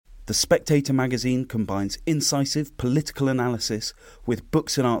The Spectator magazine combines incisive political analysis with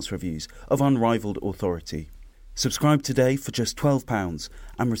books and arts reviews of unrivalled authority. Subscribe today for just £12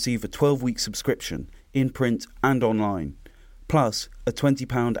 and receive a 12-week subscription in print and online, plus a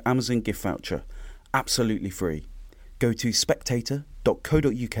 £20 Amazon gift voucher, absolutely free. Go to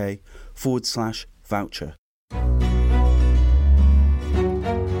spectator.co.uk/voucher.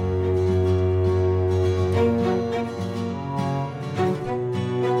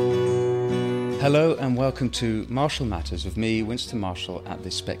 Hello and welcome to Marshall Matters with me, Winston Marshall, at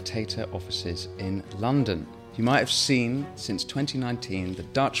the Spectator offices in London. You might have seen since 2019 the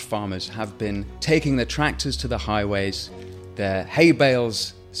Dutch farmers have been taking their tractors to the highways, their hay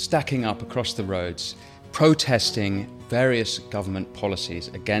bales stacking up across the roads, protesting various government policies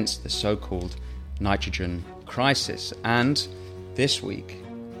against the so-called nitrogen crisis. And this week,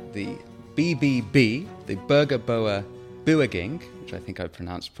 the BBB, the Burger Boer Beweging, which I think I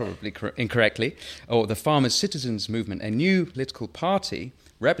pronounced probably incorrectly, or the Farmers' Citizens Movement, a new political party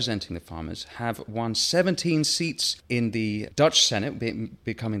representing the farmers, have won 17 seats in the Dutch Senate,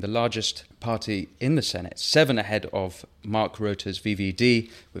 becoming the largest party in the Senate, 7 ahead of Mark Rutte's VVD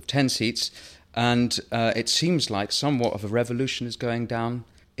with 10 seats. And it seems like somewhat of a revolution is going down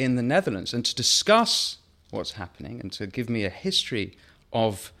in the Netherlands. And to discuss what's happening and to give me a history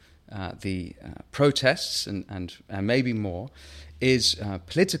of the protests and maybe more is a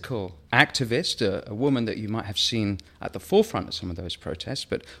political activist, a woman that you might have seen at the forefront of some of those protests,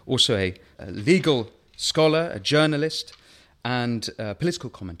 but also a legal scholar, a journalist, and a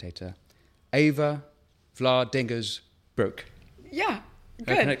political commentator, Eva Vlaardingerbroek. Yeah, good. Did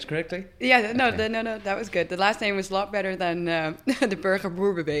I pronounce correctly? Yeah, no, Okay. no, that was good. The last name was a lot better than the Burger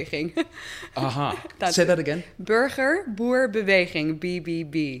Boerbeweging. Aha. Say that again. Burger Boerbeweging,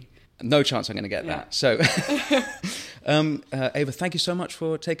 BBB. No chance I'm going to get that. So, Eva, thank you so much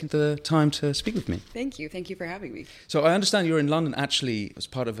for taking the time to speak with me. Thank you for having me. So I understand you're in London actually as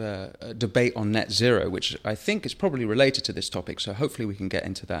part of a debate on net zero, which I think is probably related to this topic. So hopefully we can get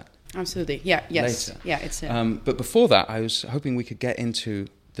into that. Absolutely. Yeah. Yes. Later. Yeah. It's. But before that, I was hoping we could get into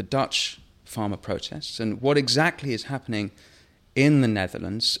the Dutch farmer protests and what exactly is happening in the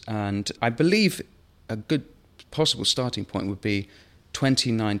Netherlands. And I believe a good possible starting point would be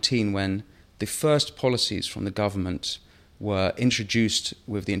 2019, when the first policies from the government were introduced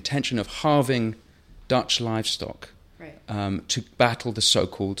with the intention of halving Dutch livestock, Right. To battle the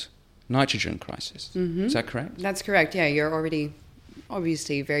so-called nitrogen crisis. Mm-hmm. Is that correct? That's correct. Yeah, you're already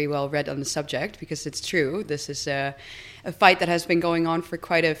obviously very well read on the subject because it's true. This is a fight that has been going on for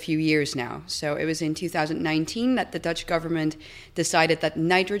quite a few years now. So it was in 2019 that the Dutch government decided that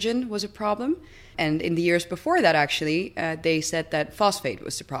nitrogen was a problem. And in the years before that, actually, they said that phosphate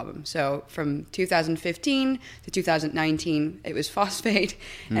was the problem. So from 2015 to 2019, it was phosphate.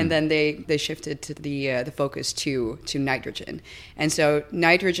 And then they shifted to the focus to nitrogen. And so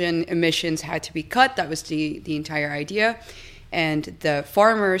nitrogen emissions had to be cut. That was the entire idea. And the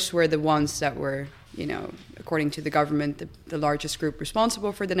farmers were the ones that were, according to the government, the largest group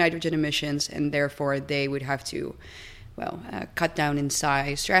responsible for the nitrogen emissions. And therefore, they would have to cut down in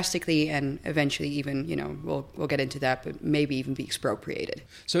size drastically and eventually even, we'll get into that, but maybe even be expropriated.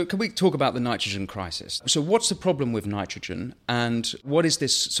 So can we talk about the nitrogen crisis? So what's the problem with nitrogen and what is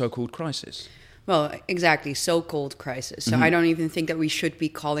this so-called crisis? Well, exactly, so-called crisis. So I don't even think that we should be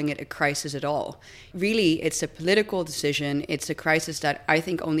calling it a crisis at all. Really, it's a political decision. It's a crisis that I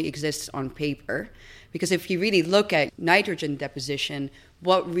think only exists on paper. Because if you really look at nitrogen deposition,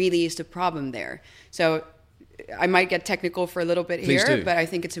 what really is the problem there? So I might get technical for a little bit Please here, do. but I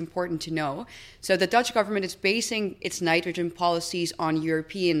think it's important to know. So the Dutch government is basing its nitrogen policies on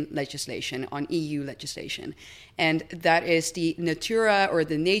European legislation, on EU legislation. And that is the Natura or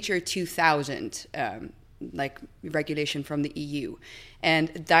the Nature 2000 regulation from the EU. And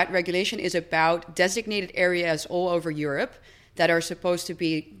that regulation is about designated areas all over Europe that are supposed to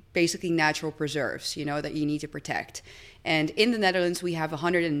be basically natural preserves, that you need to protect. And in the Netherlands, we have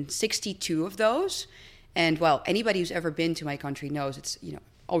 162 of those. And, anybody who's ever been to my country knows it's,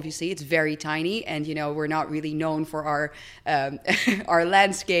 obviously it's very tiny and, we're not really known for our our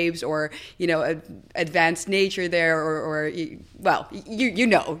landscapes or, advanced nature there or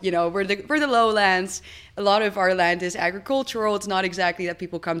we're the lowlands. A lot of our land is agricultural. It's not exactly that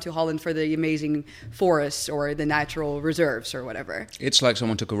people come to Holland for the amazing forests or the natural reserves or whatever. It's like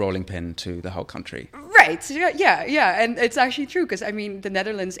someone took a rolling pin to the whole country. Right. Yeah. And it's actually true because, I mean, the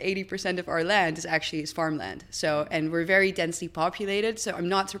Netherlands, 80% of our land is farmland. So, and we're very densely populated. So I'm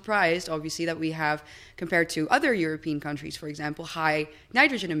not surprised, obviously, that we have, compared to other European countries, for example, high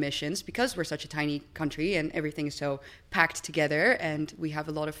nitrogen emissions because we're such a tiny country and everything is so packed together and we have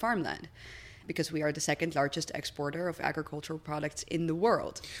a lot of farmland. Because we are the second largest exporter of agricultural products in the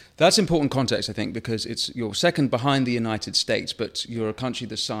world. That's important context, I think, because you're second behind the United States, but you're a country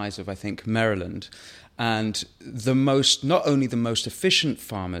the size of, I think, Maryland, and not only the most efficient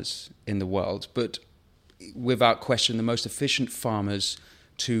farmers in the world, but without question, the most efficient farmers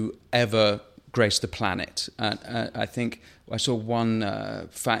to ever grace the planet. I think I saw one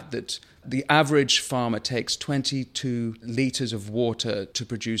fact that the average farmer takes 22 litres of water to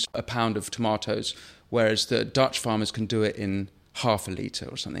produce a pound of tomatoes, whereas the Dutch farmers can do it in half a litre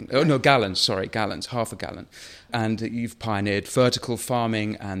or something. Oh, no, gallons, half a gallon. And you've pioneered vertical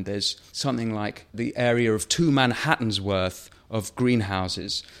farming, and there's something like the area of 2 Manhattans worth of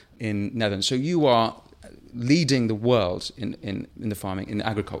greenhouses in Netherlands. So you are leading the world in the farming, in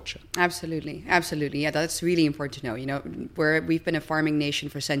agriculture. Absolutely. Yeah, that's really important to know. You know, we've been a farming nation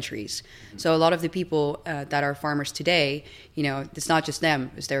for centuries. So a lot of the people that are farmers today, you know, it's not just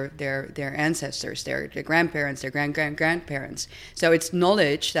them, it's their ancestors, their grandparents, their grandparents. So it's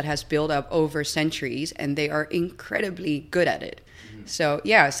knowledge that has built up over centuries, and they are incredibly good at it. So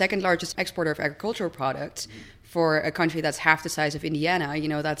yeah, second largest exporter of agricultural products. For a country that's half the size of Indiana, you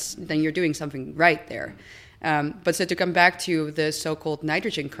know, then you're doing something right there. But so to come back to the so-called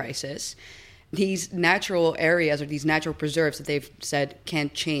nitrogen crisis, these natural areas or these natural preserves that they've said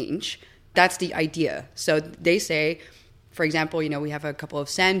can't change, that's the idea. So they say, for example, you know, we have a couple of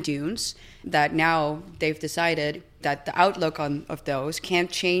sand dunes that now they've decided that the outlook of those can't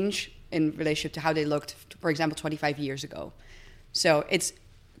change in relationship to how they looked, for example, 25 years ago. So it's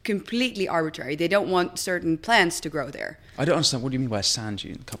completely arbitrary. They don't want certain plants to grow there. I don't understand. What do you mean by a sand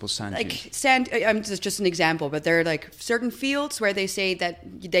dune? A couple of sand dunes? Like sand, just an example, but they're like certain fields where they say that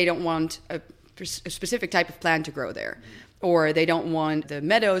they don't want a specific type of plant to grow there, or they don't want the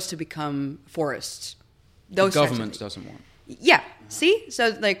meadows to become forests. Those the government doesn't want. Yeah. See?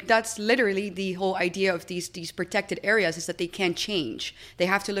 So like that's literally the whole idea of these protected areas, is that they can't change. They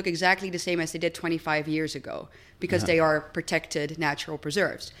have to look exactly the same as they did 25 years ago because they are protected natural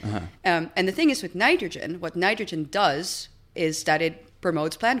preserves. And the thing is with nitrogen, what nitrogen does is that it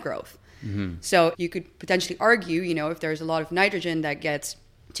promotes plant growth. So you could potentially argue, you know, if there's a lot of nitrogen that gets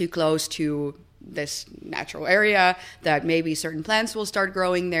too close to this natural area, that maybe certain plants will start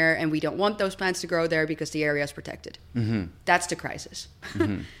growing there, and we don't want those plants to grow there because the area is protected. That's the crisis.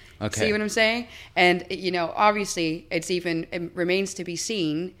 Okay. See what I'm saying? And, you know, obviously it remains to be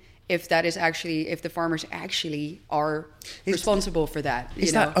seen if the farmers actually are responsible for that.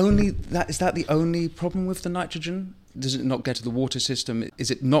 Is that the only problem with the nitrogen? Does it not get to the water system?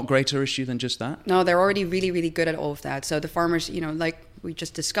 Is it not greater issue than just that? No, they're already really, really good at all of that. So the farmers, you know, like we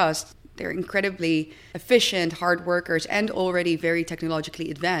just discussed, they're incredibly efficient, hard workers, and already very technologically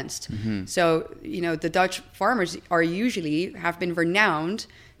advanced. So, you know, the Dutch farmers have been renowned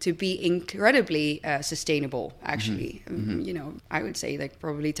to be incredibly sustainable, actually. You know, I would say like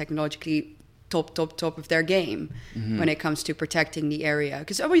probably technologically top of their game when it comes to protecting the area.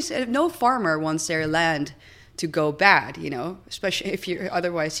 Because no farmer wants their land to go bad, you know, especially if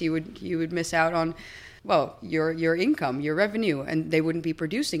otherwise you would miss out on, well, your income, your revenue, and they wouldn't be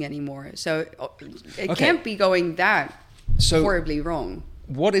producing anymore. So it can't be going that horribly wrong.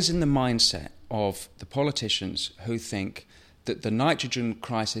 What is in the mindset of the politicians who think that the nitrogen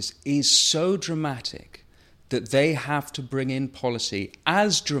crisis is so dramatic that they have to bring in policy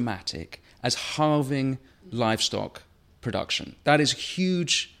as dramatic as halving livestock production? That is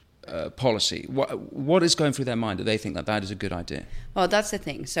huge policy. What is going through their mind that they think that is a good idea? Well, that's the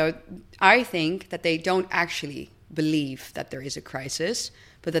thing. So I think that they don't actually believe that there is a crisis,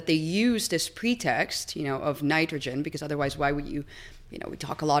 but that they use this pretext, you know, of nitrogen, because otherwise why would you know, we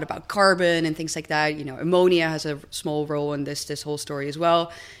talk a lot about carbon and things like that. You know, ammonia has a small role in this whole story as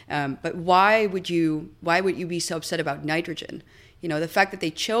well. But why would you be so upset about nitrogen? You know, the fact that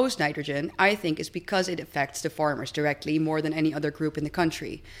they chose nitrogen, I think, is because it affects the farmers directly more than any other group in the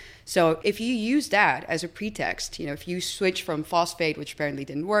country. So if you use that as a pretext, you know, if you switch from phosphate, which apparently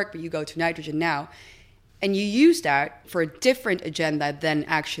didn't work, but you go to nitrogen now, and you use that for a different agenda than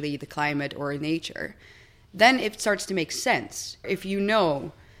actually the climate or nature, then it starts to make sense. If you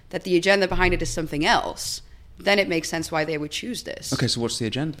know that the agenda behind it is something else, then it makes sense why they would choose this. Okay, so what's the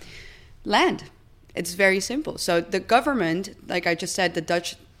agenda? Land. It's very simple. So the government, like I just said, the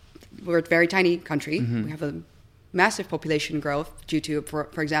Dutch, we're a very tiny country. We have massive population growth due to,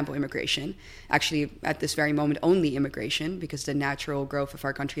 for example, immigration. Actually, at this very moment, only immigration, because the natural growth of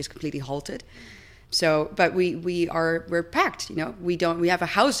our country is completely halted. So, but we're packed. We have a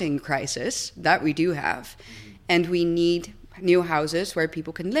housing crisis that we do have, and we need new houses where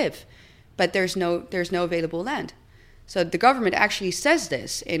people can live, but there's no available land. So the government actually says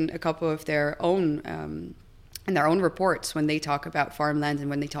this in a couple of their own reports when they talk about farmland and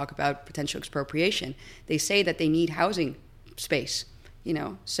when they talk about potential expropriation. They say that they need housing space,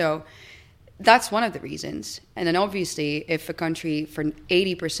 So that's one of the reasons. And then obviously, if a country for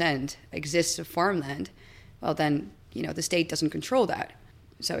 80% exists of farmland, well then, the state doesn't control that.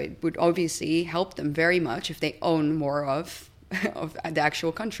 So it would obviously help them very much if they own more of the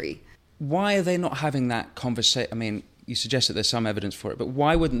actual country. Why are they not having that conversation? I mean, you suggest that there's some evidence for it, but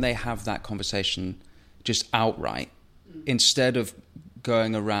why wouldn't they have that conversation just outright instead of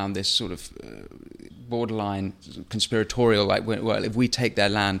going around this sort of borderline conspiratorial, like, well, if we take their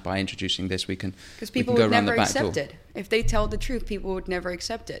land by introducing this, we can go around the back door? Because people would never accept it. If they tell the truth, people would never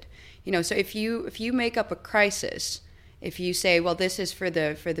accept it. So if you make up a crisis, if you say, well, this is for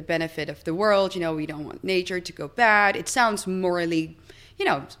the benefit of the world, we don't want nature to go bad, it sounds morally,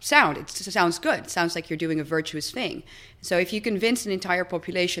 sound. It sounds good. It sounds like you're doing a virtuous thing. So if you convince an entire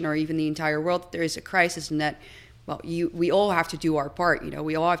population or even the entire world that there is a crisis and that, well, we all have to do our part,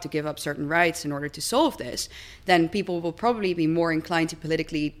 we all have to give up certain rights in order to solve this, then people will probably be more inclined to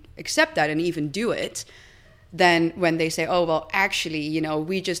politically accept that and even do it than when they say, oh, well, actually,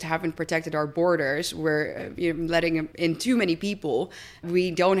 we just haven't protected our borders. We're letting in too many people. We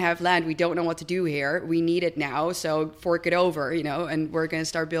don't have land. We don't know what to do here. We need it now. So fork it over, and we're going to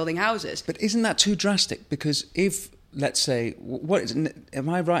start building houses. But isn't that too drastic? Because if, let's say, am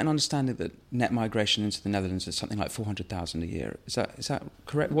I right in understanding that net migration into the Netherlands is something like 400,000 a year? Is that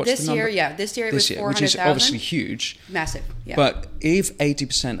correct? What's the number? This year it was 400,000. Which is obviously huge. Massive, yeah. But if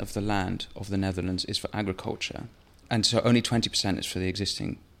 80% of the land of the Netherlands is for agriculture, and so only 20% is for the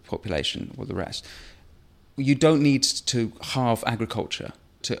existing population or the rest, you don't need to halve agriculture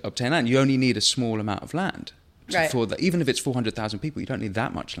to obtain land. You only need a small amount of land. Right. For that, even if it's 400,000 people, you don't need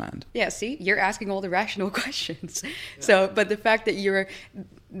that much land. Yeah, see, you're asking all the rational questions. So, but the fact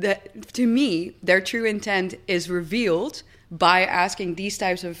that to me, their true intent is revealed by asking these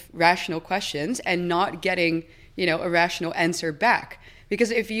types of rational questions and not getting, a rational answer back.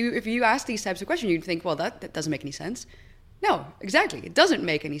 Because if you ask these types of questions, you'd think, well, that doesn't make any sense. No, exactly, it doesn't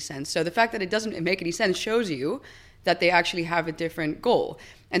make any sense. So the fact that it doesn't make any sense shows you that they actually have a different goal.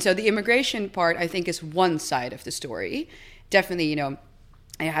 And so the immigration part, I think, is one side of the story. Definitely, it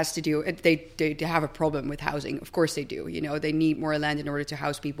has to do, they have a problem with housing. Of course they do. They need more land in order to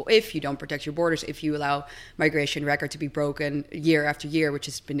house people if you don't protect your borders, if you allow migration record to be broken year after year, which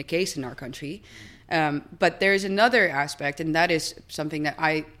has been the case in our country. But there's another aspect, and that is something that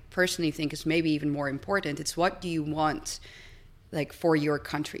I personally think is maybe even more important. It's what do you want, like, for your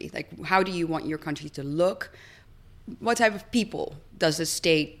country? Like, how do you want your country to look? What type of people does the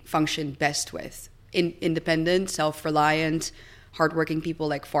state function best with? Independent, self-reliant, hardworking people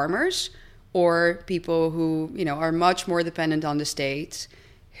like farmers, or people who, are much more dependent on the state,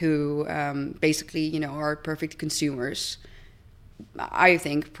 who basically, are perfect consumers? I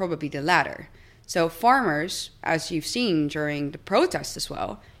think probably the latter. So farmers, as you've seen during the protests as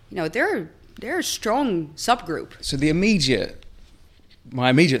well, they're a strong subgroup. So my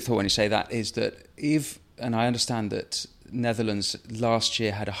immediate thought when you say that is that and I understand that Netherlands last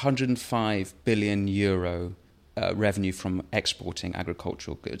year had 105 billion euro revenue from exporting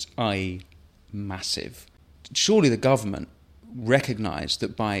agricultural goods, i.e. massive. Surely the government recognised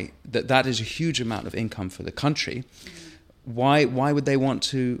that is a huge amount of income for the country. Why would they want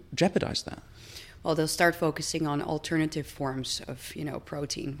to jeopardise that? Well, they'll start focusing on alternative forms of,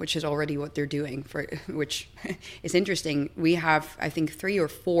 protein, which is already what they're doing, which is interesting. We have, I think, 3 or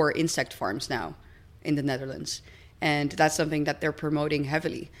 4 insect farms now in the Netherlands, and that's something that they're promoting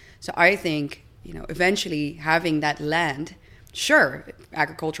heavily. So I think, eventually having that land, sure,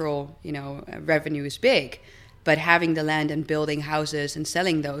 agricultural, revenue is big, but having the land and building houses and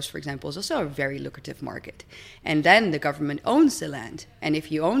selling those, for example, is also a very lucrative market. And then the government owns the land, and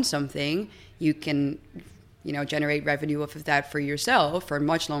if you own something, you can, generate revenue off of that for yourself for a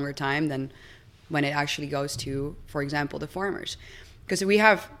much longer time than when it actually goes to, for example, the farmers. Because we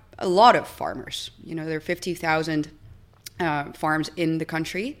have a lot of farmers. There are 50,000 farms in the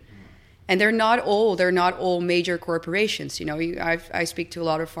country, and they're not all major corporations. I speak to a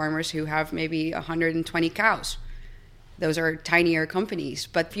lot of farmers who have maybe 120 cows. Those are tinier companies.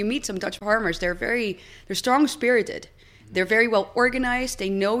 But if you meet some Dutch farmers, they're strong-spirited. They're very well organized. They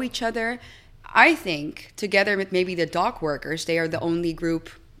know each other. I think, together with maybe the dock workers, they are the only group,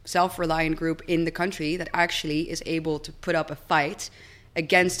 self-reliant group in the country that actually is able to put up a fight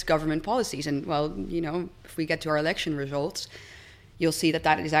against government policies. And, well, if we get to our election results, you'll see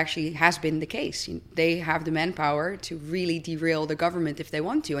that is actually has been the case. They have the manpower to really derail the government if they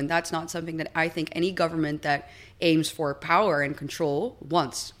want to. And that's not something that I think any government that aims for power and control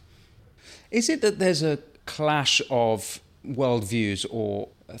wants. Is it that there's a clash of worldviews or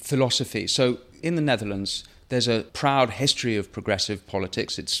philosophy? So in the Netherlands, there's a proud history of progressive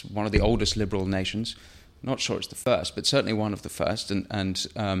politics. It's one of the oldest liberal nations. Not sure it's the first, but certainly one of the first. And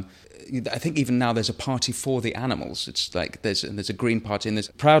I think even now there's a party for the animals. It's like there's a Green Party, and there's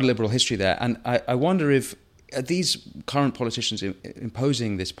a proud liberal history there. And I wonder if these current politicians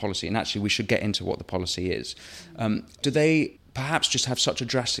imposing this policy, and actually we should get into what the policy is, do they perhaps just have such a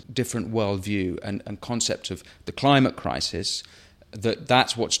drastic different worldview and concept of the climate crisis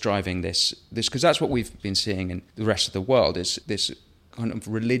that's what's driving this? Because that's what we've been seeing in the rest of the world, is this kind of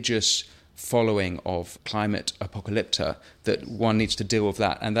religious following of climate apocalypta, that one needs to deal with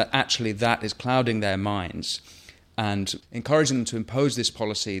that, and that actually that is clouding their minds and encouraging them to impose this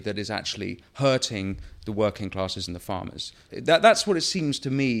policy that is actually hurting the working classes and the farmers. That's what it seems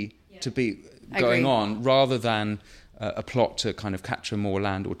to me to be going on, rather than a plot to kind of capture more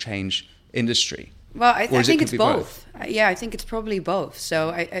land or change industry. Well, I think it's both. Yeah, I think it's probably both.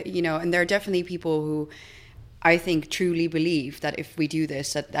 So, and there are definitely people who I think truly believe that if we do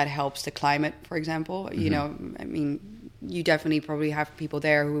this, that helps the climate, for example. Mm-hmm. You definitely probably have people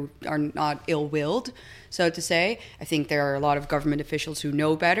there who are not ill-willed, so to say. I think there are a lot of government officials who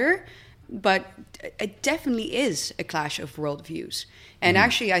know better, but it definitely is a clash of worldviews. And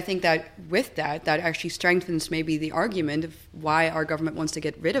actually, I think that with that actually strengthens maybe the argument of why our government wants to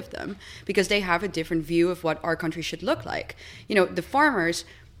get rid of them, because they have a different view of what our country should look like. The farmers,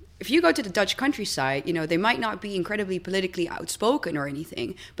 if you go to the Dutch countryside, they might not be incredibly politically outspoken or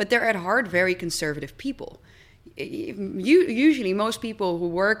anything, but they're at heart very conservative people. Usually most people who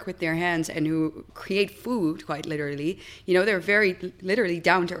work with their hands and who create food, quite literally, they're very literally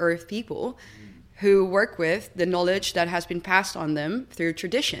down-to-earth people who work with the knowledge that has been passed on them through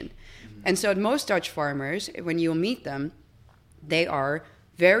tradition. And so most Dutch farmers, when you'll meet them, they are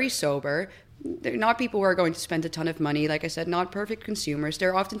very sober. They're not people who are going to spend a ton of money, like I said, not perfect consumers.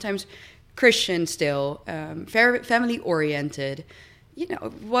 They're oftentimes Christian still, family-oriented.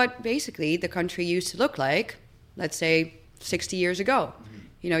 What basically the country used to look like, let's say 60 years ago.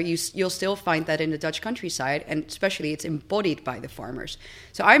 You'll still find that in the Dutch countryside, and especially it's embodied by the farmers.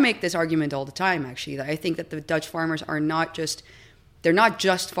 So I make this argument all the time, actually, that I think that the Dutch farmers are they're not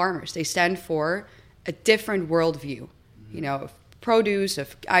just farmers. They stand for a different worldview, of produce,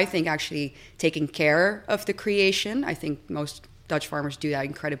 of, I think, actually taking care of the creation. I think most Dutch farmers do that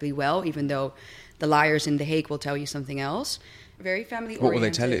incredibly well, even though the liars in The Hague will tell you something else. Very family-oriented. What will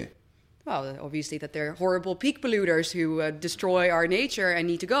they tell you? Well, obviously that they're horrible peak polluters who destroy our nature and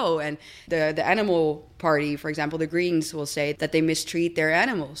need to go. And the animal party, for example, the Greens, will say that they mistreat their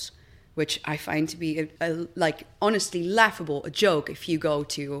animals, which I find to be honestly laughable, a joke. If you go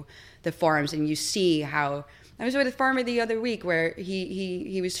to the farms and you see how... I was with a farmer the other week where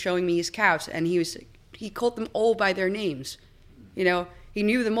he was showing me his cows, and he called them all by their names. He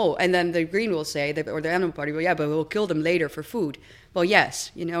knew them all. And then the Green will say, or the animal party, well, yeah, but we'll kill them later for food. Well,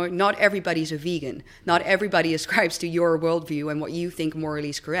 yes, not everybody's a vegan. Not everybody ascribes to your worldview and what you think morally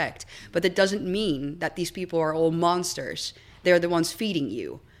is correct. But that doesn't mean that these people are all monsters. They're the ones feeding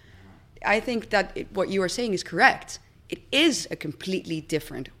you. I think that what you are saying is correct. It is a completely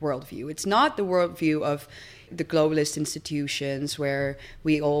different worldview. It's not the worldview of the globalist institutions where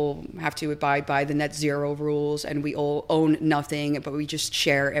we all have to abide by the net zero rules and we all own nothing, but we just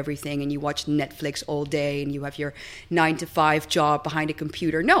share everything, and you watch Netflix all day and you have your 9-to-5 job behind a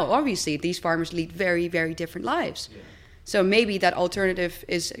computer. No, obviously, these farmers lead very, very different lives. Yeah. So maybe that alternative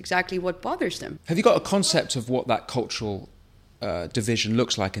is exactly what bothers them. Have you got a concept of what that cultural division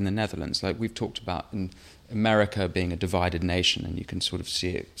looks like in the Netherlands? Like we've talked about in America being a divided nation, and you can sort of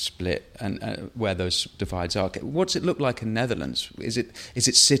see it split and where those divides are. What's it look like in Netherlands? Is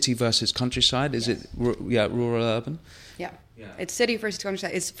it city versus countryside? Is it rural urban? Yeah. It's city versus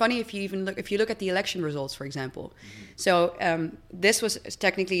countryside. It's funny if you look at the election results, for example. Mm-hmm. So this was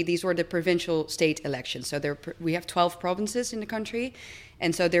technically, these were the provincial state elections. So we have 12 provinces in the country,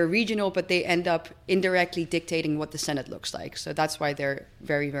 and so they're regional, but they end up indirectly dictating what the Senate looks like. So that's why they're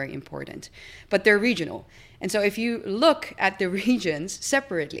very, very important. But they're regional. And so if you look at the regions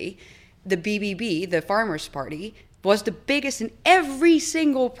separately, the BBB, the Farmers' Party, was the biggest in every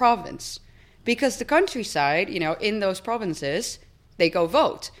single province. Because the countryside, in those provinces, they go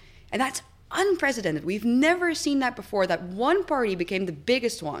vote. And that's unprecedented. We've never seen that before, that one party became the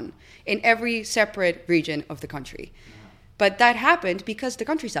biggest one in every separate region of the country. But that happened because the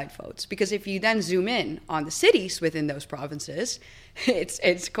countryside votes. Because if you then zoom in on the cities within those provinces,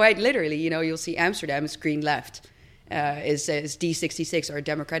 it's quite literally, you'll see Amsterdam is Green Left, is D66 or a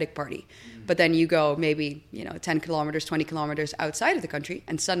Democratic Party. But then you go maybe, 10 kilometers, 20 kilometers outside of the country,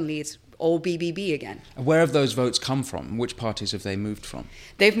 and suddenly it's all BBB again. Where have those votes come from? Which parties have they moved from?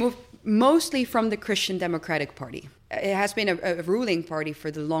 They've moved mostly from the Christian Democratic Party. It has been a ruling party for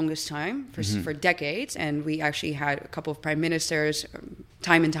the longest time, for decades, and we actually had a couple of prime ministers,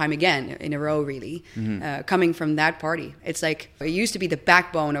 time and time again, in a row, really, coming from that party. It's like, it used to be the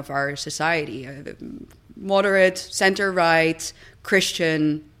backbone of our society, moderate, center-right,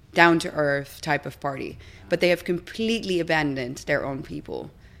 Christian, down-to-earth type of party. But they have completely abandoned their own people.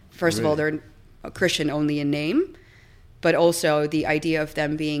 First of all, they're a Christian only in name, but also the idea of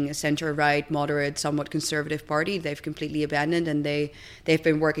them being a center-right, moderate, somewhat conservative party, they've completely abandoned, and they've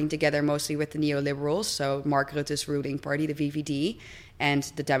been working together mostly with the neoliberals, so Mark Rutte's ruling party, the VVD, and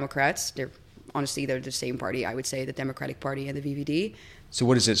the Democrats. They're the same party, I would say, the Democratic Party and the VVD. So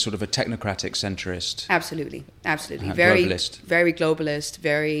what is it, sort of a technocratic centrist? Absolutely. Very globalist. Very globalist,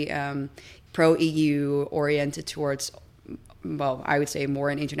 very pro-EU, oriented towards, well, I would say more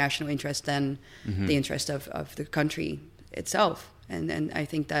an international interest than the interest of the country itself. And I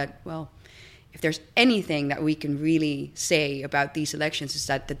think that, well, if there's anything that we can really say about these elections is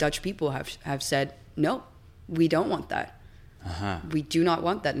that the Dutch people have said, no, we don't want that. We do not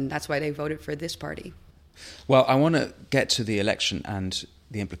want that, and that's why they voted for this party. Well, I want to get to the election and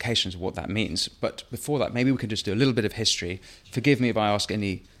the implications of what that means. But before that, maybe we can just do a little bit of history. Forgive me if I ask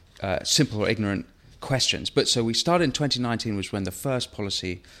any simple or ignorant questions. But so we started in 2019, which was when the first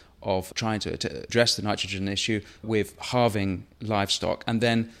policy of trying to address the nitrogen issue with halving livestock. And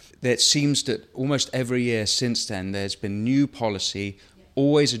then it seems that almost every year since then, there's been new policy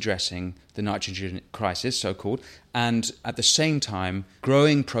always addressing the nitrogen crisis, so-called, and at the same time,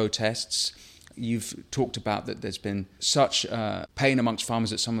 growing protests. You've talked about that there's been such pain amongst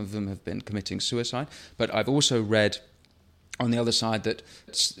farmers that some of them have been committing suicide. But I've also read on the other side that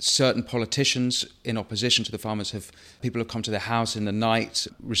certain politicians in opposition to the farmers people have come to their house in the night,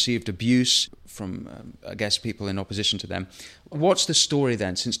 received abuse from, I guess, people in opposition to them. What's the story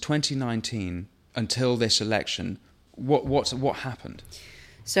then since 2019 until this election? What happened?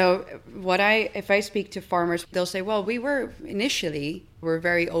 So if I speak to farmers, they'll say, well, we're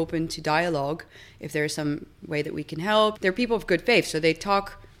very open to dialogue if there's some way that we can help. They're people of good faith, so they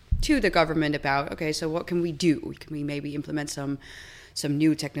talk to the government about, okay, so what can we do? Can we maybe implement some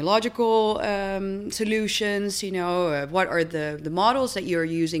new technological solutions? What are the models that you're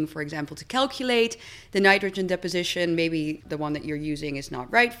using, for example, to calculate the nitrogen deposition? Maybe the one that you're using is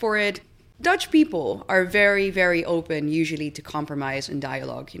not right for it. Dutch people are very, very open usually to compromise and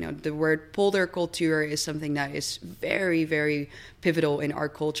dialogue. The word poldercultuur is something that is very, very pivotal in our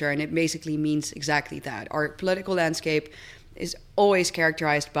culture, and it basically means exactly that. Our political landscape is always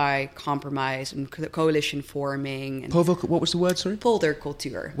characterized by compromise and coalition forming. And what was the word, sorry?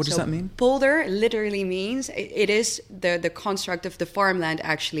 Poldercultuur. What does that mean? Polder literally means, it is the construct of the farmland,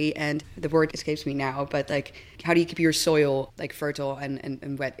 actually, and the word escapes me now, but how do you keep your soil fertile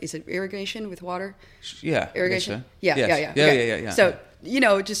and wet? Is it irrigation with water? Yeah. Irrigation? So. Yeah. So,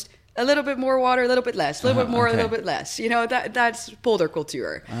 just a little bit more water, a little bit less, a little bit more, a little bit less. That's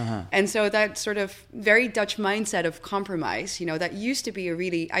poldercultuur. And so that sort of very Dutch mindset of compromise, that used to be a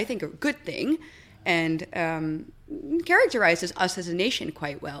really, I think, a good thing and characterizes us as a nation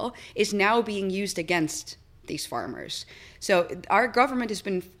quite well, is now being used against these farmers. So our government has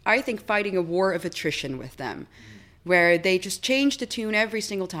been, I think, fighting a war of attrition with them, where they just change the tune every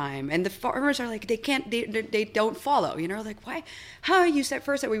single time. And the farmers are like, they don't follow, why? How you said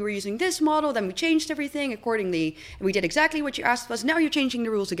first that we were using this model, then we changed everything accordingly, and we did exactly what you asked of us. Now you're changing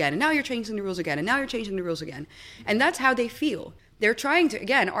the rules again, and now you're changing the rules again, and now you're changing the rules again. And that's how they feel. They're trying to,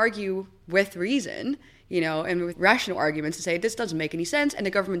 again, argue with reason, and with rational arguments to say, this doesn't make any sense, and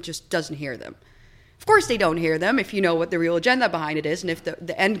the government just doesn't hear them. Of course they don't hear them if you know what the real agenda behind it is, and if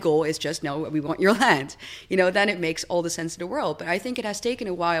the end goal is just, no, we want your land, then it makes all the sense in the world. But I think it has taken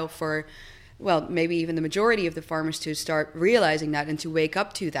a while for, well, maybe even the majority of the farmers to start realizing that and to wake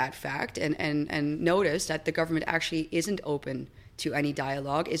up to that fact and notice that the government actually isn't open to any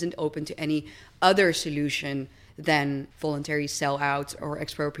dialogue, isn't open to any other solution than voluntary sell-out or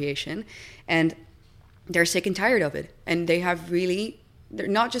expropriation. And they're sick and tired of it. And they have really... They're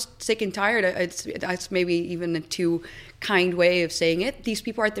not just sick and tired. That's maybe even a too kind way of saying it. These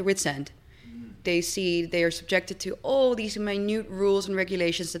people are at their wits' end. they see they are subjected to all these minute rules and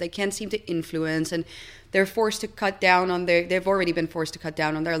regulations that they can't seem to influence, and they're forced to cut down on they've already been forced to cut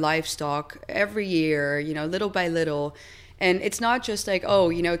down on their livestock every year, little by little. And it's not just like,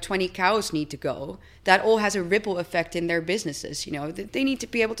 20 cows need to go. That all has a ripple effect in their businesses. They need to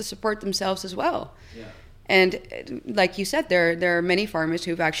be able to support themselves as well. Yeah. And like you said, there are many farmers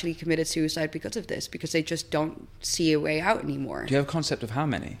who've actually committed suicide because of this, because they just don't see a way out anymore. Do you have a concept of how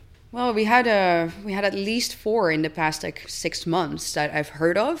many? Well, we had at least 4 in the past 6 months that I've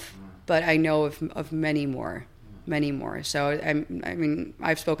heard of, but I know of many more. So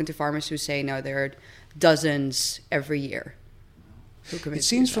I've spoken to farmers who say no, there are dozens every year. It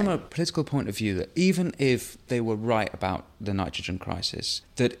seems from a political point of view that even if they were right about the nitrogen crisis,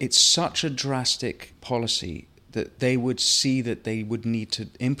 that it's such a drastic policy that they would see that they would need to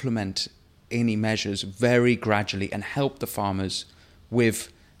implement any measures very gradually and help the farmers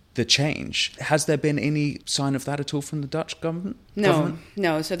with the change. Has there been any sign of that at all from the Dutch government?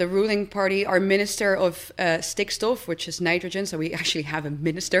 No. So the ruling party, our minister of stikstof, which is nitrogen, so we actually have a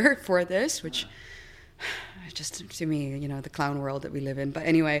minister for this, which just to me, the clown world that we live in. But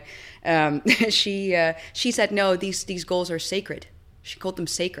anyway, she said, no, these goals are sacred. She called them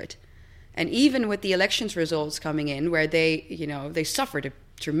sacred. And even with the elections results coming in, where they suffered a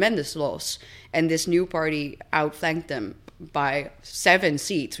tremendous loss, and this new party outflanked them by 7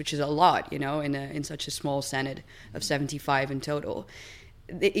 seats, which is a lot, in such a small Senate of 75 in total.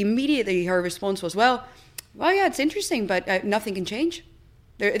 Immediately her response was, well, yeah, it's interesting, but nothing can change.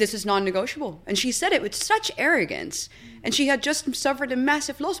 This is non-negotiable. And she said it with such arrogance. And she had just suffered a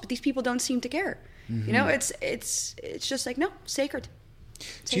massive loss, but these people don't seem to care. Mm-hmm. It's just like, no, sacred.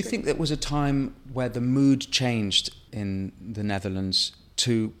 Do you think there was a time where the mood changed in the Netherlands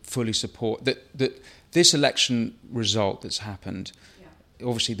to fully support that this election result that's happened?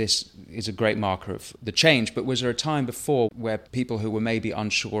 Obviously, this is a great marker of the change, but was there a time before where people who were maybe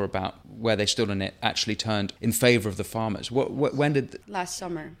unsure about where they stood on it actually turned in favour of the farmers? When did... Last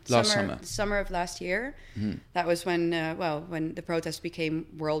summer. Summer of last year. Mm-hmm. That was when the protest became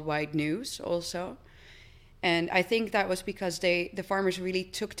worldwide news also. And I think that was because the farmers really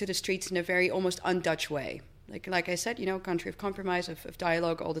took to the streets in a very almost un-Dutch way. Like I said, country of compromise, of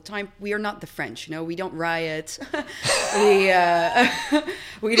dialogue all the time. We are not the French, we don't riot.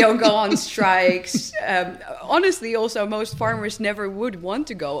 We don't go on strikes. Honestly, also, most farmers never would want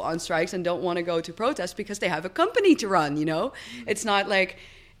to go on strikes and don't want to go to protest because they have a company to run, It's not like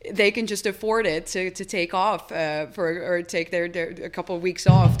they can just afford it to take off or take their a couple of weeks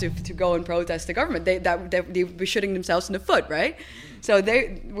off to go and protest the government. They'd be shooting themselves in the foot, right? So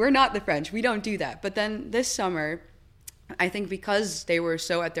we're not the French. We don't do that. But then this summer, I think because they were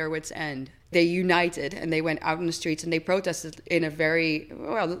so at their wits' end, they united and they went out in the streets and they protested in a very,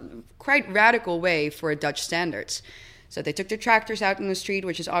 quite radical way for Dutch standards. So they took their tractors out in the street,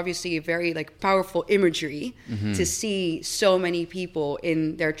 which is obviously a very powerful imagery to see so many people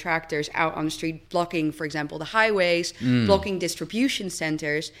in their tractors out on the street blocking, for example, the highways, blocking distribution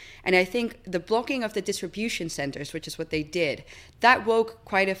centers. And I think the blocking of the distribution centers, which is what they did, that woke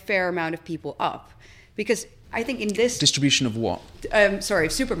quite a fair amount of people up. Because I think in this... Distribution of what?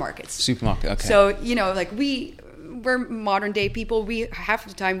 Supermarkets. Supermarket, okay. So, we're modern day people. Half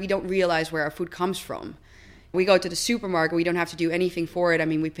the time we don't realize where our food comes from. We go to the supermarket, we don't have to do anything for it. I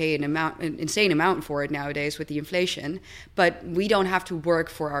mean, we pay an insane amount for it nowadays with the inflation, but we don't have to work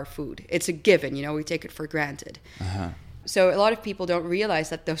for our food. It's a given, we take it for granted. Uh-huh. So a lot of people don't realize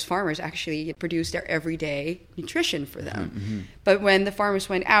that those farmers actually produce their everyday nutrition for them. Mm-hmm. But when the farmers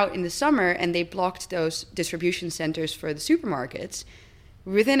went out in the summer and they blocked those distribution centers for the supermarkets,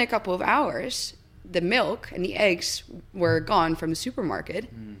 within a couple of hours, the milk and the eggs were gone from the supermarket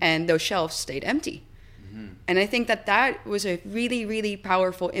and those shelves stayed empty. And I think that was a really, really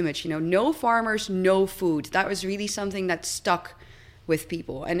powerful image. No farmers, no food. That was really something that stuck with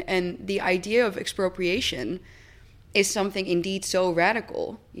people. And the idea of expropriation is something indeed so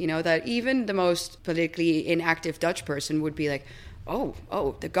radical, that even the most politically inactive Dutch person would be like, oh,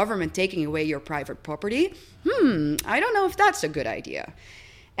 the government taking away your private property? I don't know if that's a good idea.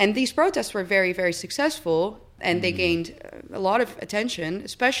 And these protests were very, very successful. And they gained a lot of attention,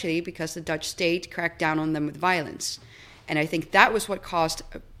 especially because the Dutch state cracked down on them with violence. And I think that was what caused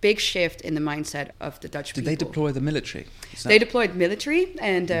a big shift in the mindset of the Dutch people. Did they deploy the military? They deployed military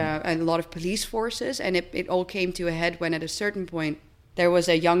and a lot of police forces. And it all came to a head when at a certain point, there was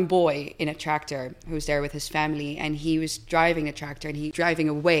a young boy in a tractor who was there with his family. And he was driving a tractor and he was driving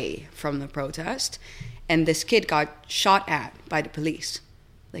away from the protest. And this kid got shot at by the police.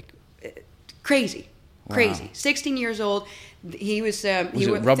 Crazy. Wow. Crazy. 16 years old. He was... was it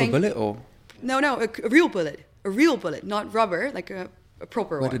a rubber bullet or...? No, a real bullet. A real bullet, not rubber, like a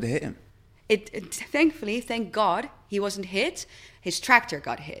proper one. Where did it hit him? Thankfully, thank God, he wasn't hit. His tractor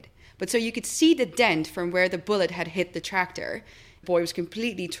got hit. But so you could see the dent from where the bullet had hit the tractor. The boy was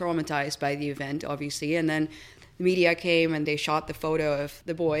completely traumatized by the event, obviously. And then the media came and they shot the photo of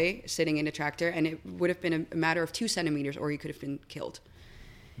the boy sitting in the tractor. And it would have been a matter of 2 centimeters or he could have been killed.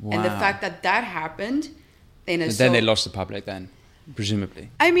 Wow. And the fact that happened... then they lost the public then, presumably.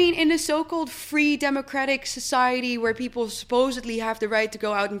 I mean, in a so-called free democratic society where people supposedly have the right to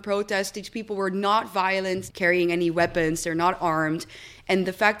go out and protest, these people were not violent, carrying any weapons, they're not armed. And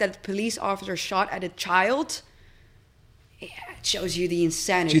the fact that police officers shot at a child, it shows you the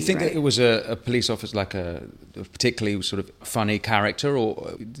insanity. Do you think right? that it was a police officer, like a particularly sort of funny character,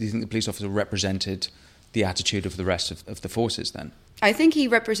 or do you think the police officer represented the attitude of the rest of the forces then? I think he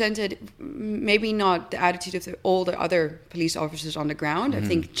represented maybe not the attitude of all the other police officers on the ground. I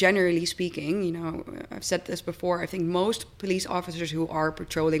think generally speaking, you know, I've said this before, I think most police officers who are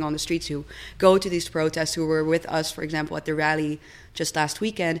patrolling on the streets, who go to these protests, who were with us, for example, at the rally just last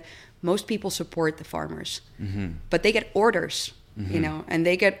weekend, most people support the farmers. But they get orders. You know, and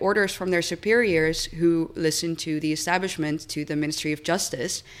they get orders from their superiors who listen to the establishment, to the Ministry of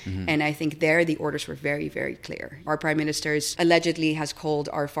Justice. And I think there the orders were very, very clear. Our Prime Minister allegedly has called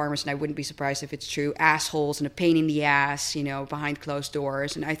our farmers, and I wouldn't be surprised if it's true, assholes and a pain in the ass, you know, behind closed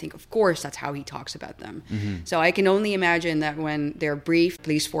doors. And I think, of course, that's how he talks about them. So I can only imagine that when they're briefed,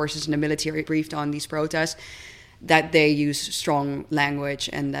 police forces and the military briefed on these protests, that they use strong language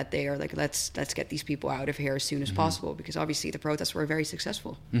and that they are like, let's get these people out of here as soon as possible, because obviously the protests were very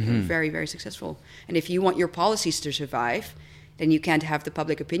successful. They were very, very successful. And if you want your policies to survive, then you can't have the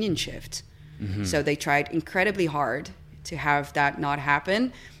public opinion shift. So they tried incredibly hard to have that not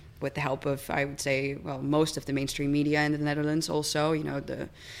happen, with the help of, I would say, well, most of the mainstream media in the Netherlands also, you know, the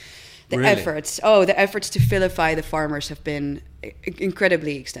Really? efforts to vilify the farmers have been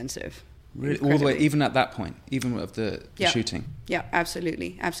incredibly extensive. Really? All the way, even at that point, even with the shooting? Yeah,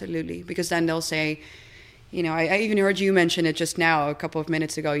 absolutely. Because then they'll say, you know, I even heard you mention it just now, a couple of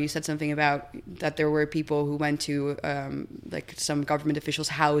minutes ago. You said something about that there were people who went to like some government officials'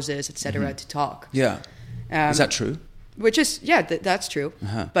 houses, etc., to talk. Yeah. Is that true? Which is, that's true.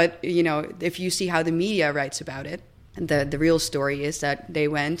 But, you know, if you see how the media writes about it, the real story is that they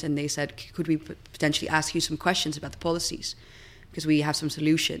went and they said, could we potentially ask you some questions about the policies? Because we have some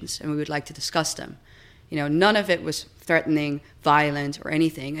solutions and we would like to discuss them. You know, none of it was threatening, violent, or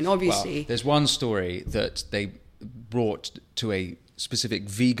anything. And obviously... Well, there's one story that they brought to a specific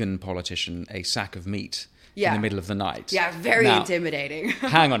vegan politician a sack of meat in the middle of the night. Yeah, very intimidating.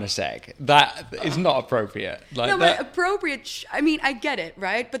 Hang on a sec. That is not appropriate. Like no, but appropriate... I mean, I get it,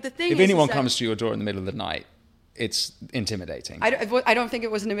 right? But the thing if is... anyone comes to your door in the middle of the night, it's intimidating. I don't think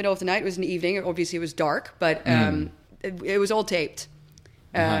it was in the middle of the night. It was in the evening. Obviously, it was dark, but... It was all taped.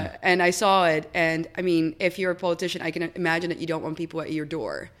 And I saw it. And I mean, if you're a politician, I can imagine that you don't want people at your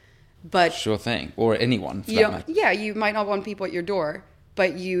door. But sure thing. Or anyone. For that matter. Yeah, you might not want people at your door.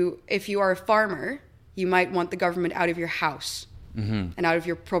 But if you are a farmer, you might want the government out of your house and out of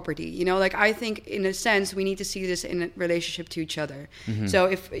your property. You know, like I think in a sense, we need to see this in a relationship to each other.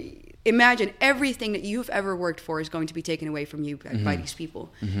 So imagine everything that you've ever worked for is going to be taken away from you by these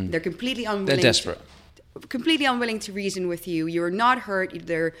people. They're completely unwilling. They're desperate. Completely unwilling to reason with you. You're not hurt.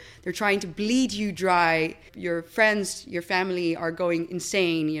 They're trying to bleed you dry. Your friends, your family are going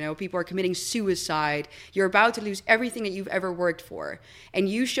insane. You know, people are committing suicide. You're about to lose everything that you've ever worked for. And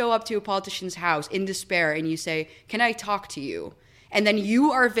you show up to a politician's house in despair and you say, "Can I talk to you?" And then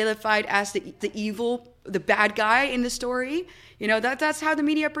you are vilified as the evil, the bad guy in the story. You know, that's how the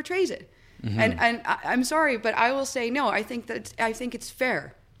media portrays it. And I'm sorry, but I will say no. I think it's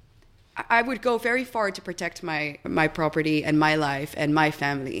fair. I would go very far to protect my property and my life and my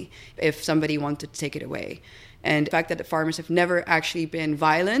family if somebody wanted to take it away. And the fact that the farmers have never actually been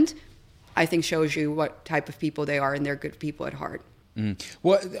violent, I think shows you what type of people they are, and they're good people at heart.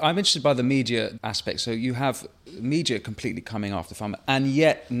 Well, I'm interested by the media aspect. So you have media completely coming after the farmer, and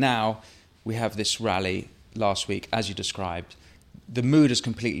yet now we have this rally last week, as you described. The mood has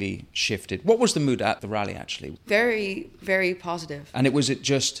completely shifted. What was the mood at the rally, actually? Very, very positive. And was it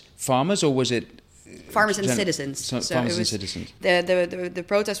just farmers, or was it... Farmers and citizens. Farmers and citizens. The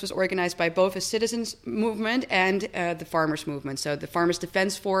protest was organized by both a citizens movement and the farmers movement. So the Farmers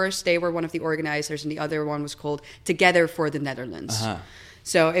Defence Force, they were one of the organizers, and the other one was called Together for the Netherlands.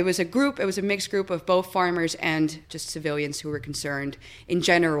 So it was a mixed group of both farmers and just civilians who were concerned in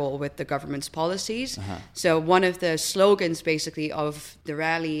general with the government's policies. So one of the slogans basically of the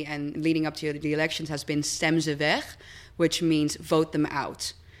rally and leading up to the elections has been Stem ze weg, which means vote them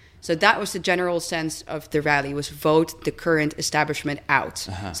out. So that was the general sense of the rally, was vote the current establishment out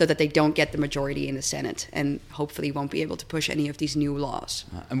so that they don't get the majority in the Senate and hopefully won't be able to push any of these new laws.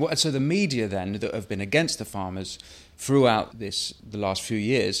 So the media then that have been against the farmers throughout the last few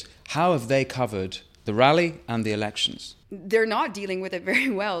years, how have they covered the rally and the elections? They're not dealing with it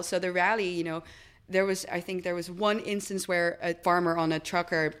very well. So the rally, there was one instance where a farmer on a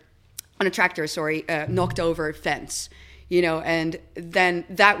tractor, knocked over a fence. And then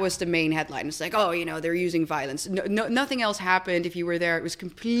that was the main headline. It's like, they're using violence. No, nothing else happened. If you were there, it was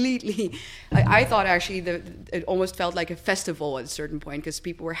completely... I thought actually it almost felt like a festival at a certain point because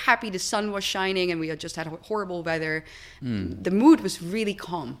people were happy, the sun was shining, and we had just had horrible weather. The mood was really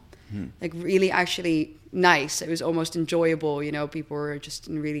calm, like really actually nice. It was almost enjoyable. People were just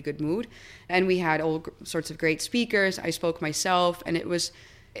in a really good mood. And we had all sorts of great speakers. I spoke myself, and it was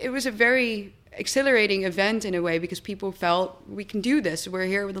a very exhilarating event in a way because people felt we can do this. We're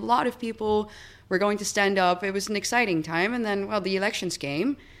here with a lot of people. We're going to stand up. It was an exciting time. And then, the elections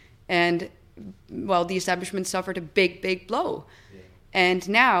came and, the establishment suffered a big, big blow. Yeah. And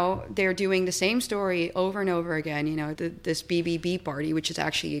now they're doing the same story over and over again. This BBB party, which is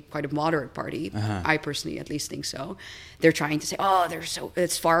actually quite a moderate party. I personally at least think so. They're trying to say,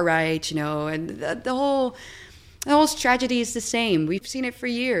 it's far right, and the whole tragedy is the same. We've seen it for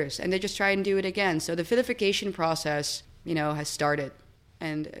years, and they just try and do it again. So the vilification process, has started,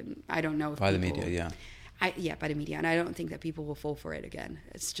 and I don't know if by the media, by the media, and I don't think that people will fall for it again.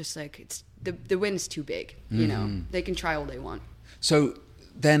 It's just like the win is too big. They can try all they want. So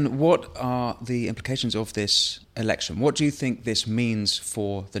then, what are the implications of this election? What do you think this means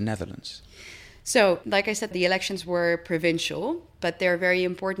for the Netherlands? So, like I said, the elections were provincial, but they're very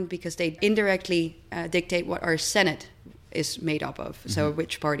important because they indirectly dictate what our Senate is made up of, so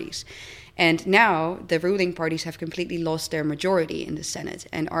which parties. And now the ruling parties have completely lost their majority in the Senate.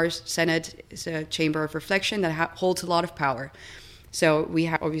 And our Senate is a chamber of reflection that holds a lot of power. So we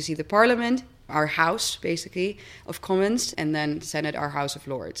have obviously the Parliament, our House, basically, of Commons, and then Senate, our House of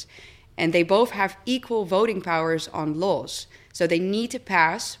Lords. And they both have equal voting powers on laws. So they need to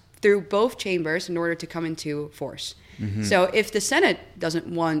pass through both chambers in order to come into force. So if the Senate doesn't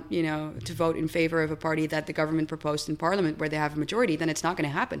want, to vote in favor of a party that the government proposed in Parliament where they have a majority, then it's not going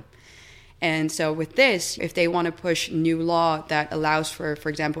to happen. And so with this, if they want to push new law that allows for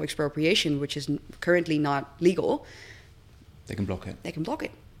example, expropriation, which is currently not legal, they can block it. They can block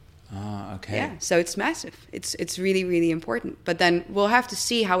it. Ah, okay. Yeah, so it's massive. It's really, really important. But then we'll have to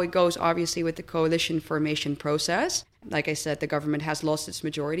see how it goes, obviously, with the coalition formation process. Like I said, the government has lost its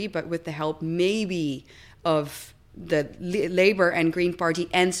majority, but with the help maybe of the Labour and Green Party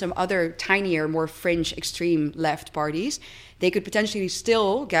and some other tinier, more fringe, extreme left parties, they could potentially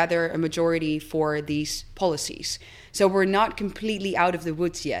still gather a majority for these policies. So we're not completely out of the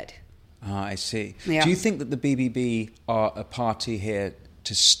woods yet. Ah, I see. Yeah. Do you think that the BBB are a party here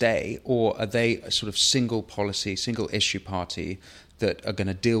to stay, or are they a sort of single policy, single issue party that are going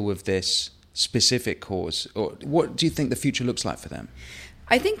to deal with this specific cause? Or what do you think the future looks like for them?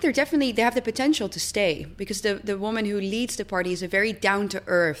 I think they have the potential to stay because the woman who leads the party is a very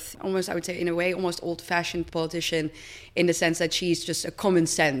down-to-earth, almost, I would say, in a way, almost old-fashioned politician in the sense that she's just a common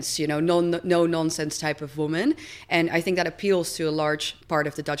sense, no-nonsense type of woman. And I think that appeals to a large part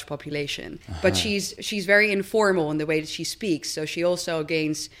of the Dutch population. But she's very informal in the way that she speaks. So she also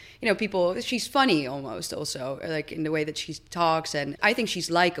gains, people, she's funny almost also, like in the way that she talks. And I think she's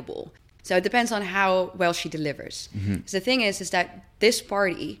likable. So it depends on how well she delivers. So the thing is that this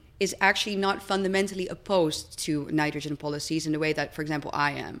party is actually not fundamentally opposed to nitrogen policies in the way that, for example,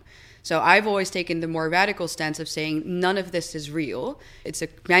 I am. So I've always taken the more radical stance of saying none of this is real. It's a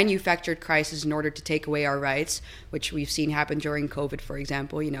manufactured crisis in order to take away our rights, which we've seen happen during COVID, for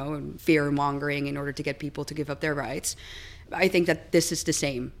example, and fear-mongering in order to get people to give up their rights. I think that this is the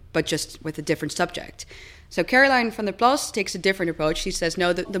same, but just with a different subject. So Caroline van der Plas takes a different approach. She says,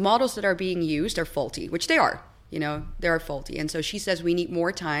 no, the models that are being used are faulty, which they are. They are faulty. And so she says we need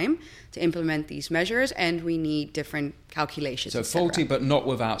more time to implement these measures and we need different calculations. So faulty, but not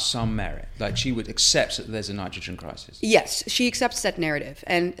without some merit. Like she would accept that there's a nitrogen crisis. Yes, she accepts that narrative.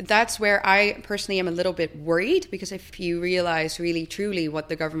 And that's where I personally am a little bit worried, because if you realize really truly what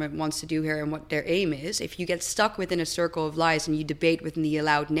the government wants to do here and what their aim is, if you get stuck within a circle of lies and you debate within the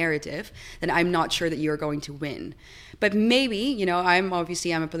allowed narrative, then I'm not sure that you're going to win. But maybe, I'm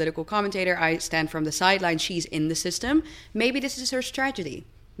a political commentator. I stand from the sideline. She's in the system. Maybe this is her strategy.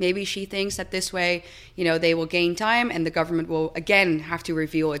 Maybe she thinks that this way, they will gain time and the government will again have to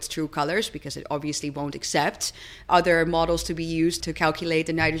reveal its true colors because it obviously won't accept other models to be used to calculate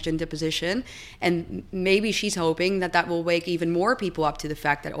the nitrogen deposition. And maybe she's hoping that that will wake even more people up to the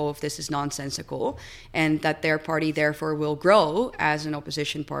fact that all of this is nonsensical and that their party therefore will grow as an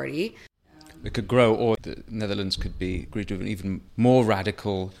opposition party. It could grow, or the Netherlands could be agreed to an even more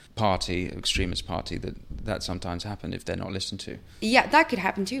radical party, extremist party, that sometimes happen if they're not listened to. Yeah, that could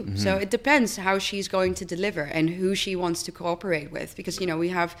happen too. Mm-hmm. So it depends how she's going to deliver and who she wants to cooperate with. Because, we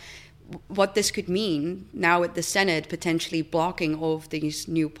have what this could mean now with the Senate potentially blocking all of these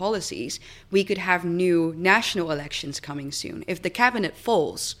new policies. We could have new national elections coming soon. If the cabinet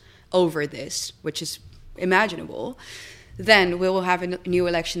falls over this, which is imaginable, then we will have new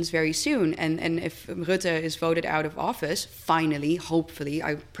elections very soon. And if Rutte is voted out of office, finally, hopefully,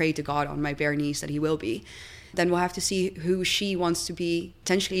 I pray to God on my bare knees that he will be, then we'll have to see who she wants to be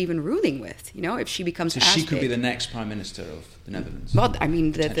potentially even ruling with, if she becomes So she could be the next Prime Minister of the Netherlands? Well, I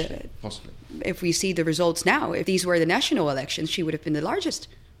mean, possibly. If we see the results now, if these were the national elections, she would have been the largest.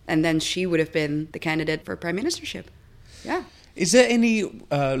 And then she would have been the candidate for Prime Ministership. Yeah. Is there any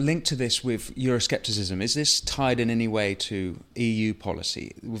link to this with Euroscepticism? Is this tied in any way to EU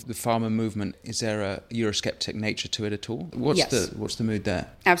policy? With the farmer movement, is there a Eurosceptic nature to it at all? What's the mood there?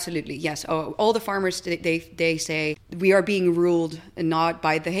 Absolutely, yes. All the farmers, they say, we are being ruled not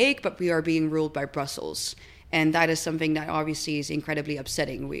by The Hague, but we are being ruled by Brussels. And that is something that obviously is incredibly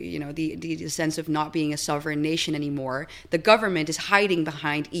upsetting. The sense of not being a sovereign nation anymore. The government is hiding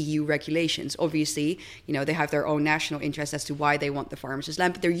behind EU regulations. Obviously, they have their own national interest as to why they want the farmers'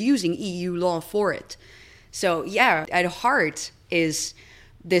 land, but they're using EU law for it. So, yeah, at heart is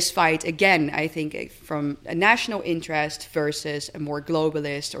this fight, again, I think, from a national interest versus a more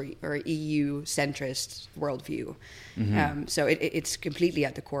globalist or EU-centrist worldview. Mm-hmm. So it's completely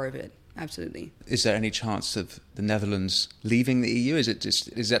at the core of it. Absolutely. Is there any chance of the Netherlands leaving the EU?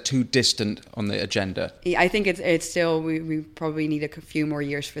 Is that too distant on the agenda? I think it's still, we probably need a few more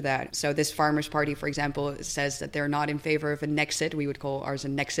years for that. So this Farmers' Party, for example, says that they're not in favor of a Nexit. We would call ours a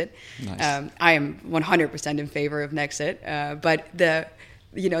Nexit. Nice. I am 100% in favor of Nexit. But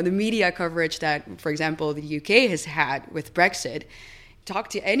the media coverage that, for example, the UK has had with Brexit, talk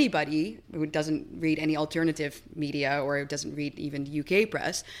to anybody who doesn't read any alternative media or doesn't read even UK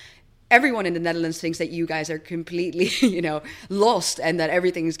press. Everyone in the Netherlands thinks that you guys are completely, lost and that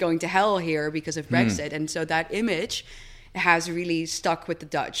everything is going to hell here because of Brexit. And so that image has really stuck with the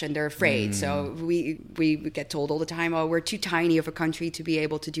Dutch and they're afraid. So we get told all the time, we're too tiny of a country to be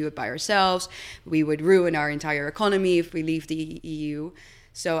able to do it by ourselves. We would ruin our entire economy if we leave the EU.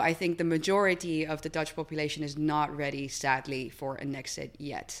 So I think the majority of the Dutch population is not ready, sadly, for a Nexit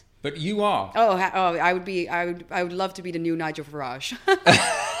yet. But you are. I would love to be the new Nigel Farage.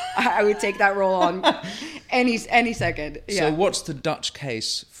 I would take that role on any second. Yeah. So what's the Dutch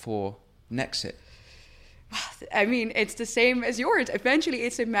case for Nexit? I mean, it's the same as yours. Eventually,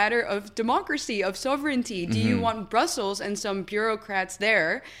 it's a matter of democracy, of sovereignty. Do you want Brussels and some bureaucrats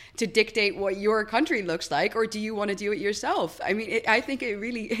there to dictate what your country looks like, or do you want to do it yourself? I mean, I think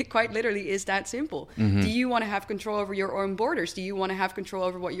it quite literally is that simple. Do you want to have control over your own borders? Do you want to have control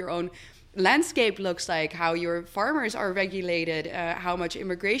over what your own landscape looks like, how your farmers are regulated, how much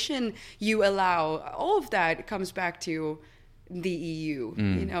immigration you allow? All of that comes back to the EU.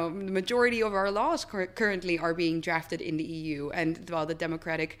 The majority of our laws currently are being drafted in the EU, and the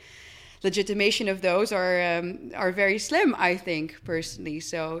democratic legitimation of those are very slim, I think, personally.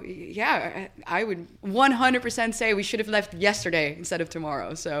 So yeah, I would 100% say we should have left yesterday instead of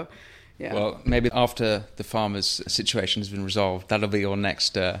tomorrow. So yeah. Well, maybe after the farmers' situation has been resolved, that'll be your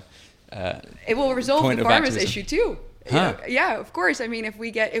next it will resolve the farmers' activism. issue too. Huh. Yeah, of course. I mean, if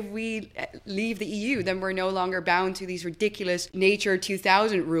we leave the EU, then we're no longer bound to these ridiculous Nature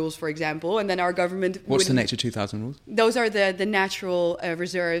 2000 rules, for example, and then our government. What's the Nature 2000 rules? Those are the natural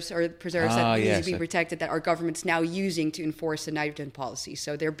reserves or preserves that need to be protected that our government's now using to enforce the nitrogen policy.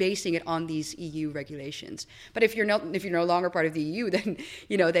 So they're basing it on these EU regulations. But if you're no longer part of the EU, then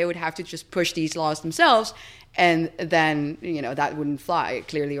they would have to just push these laws themselves. And then, that wouldn't fly. It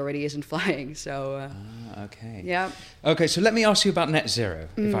clearly already isn't flying. So, okay. Yeah. Okay, so let me ask you about net zero,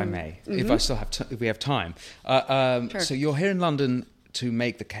 if I may, if I still have if we have time. Sure. So you're here in London to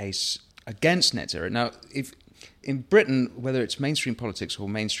make the case against net zero. Now, if in Britain, whether it's mainstream politics or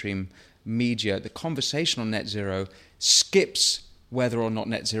mainstream media, the conversation on net zero skips whether or not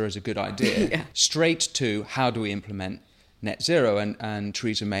net zero is a good idea, straight to how do we implement net zero. And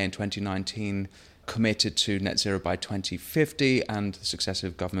Theresa May in 2019 committed to net zero by 2050, and the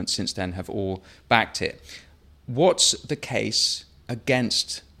successive governments since then have all backed it. What's the case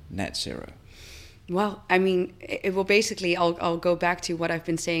against net zero? Well, I mean, it will basically, I'll go back to what I've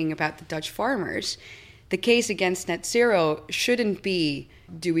been saying about the Dutch farmers. The case against net zero shouldn't be,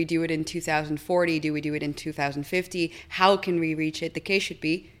 do we do it in 2040? Do we do it in 2050? How can we reach it? The case should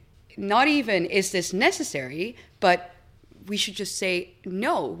be, not even is this necessary, but we should just say,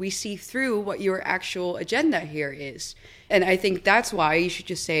 no, we see through what your actual agenda here is. And I think that's why you should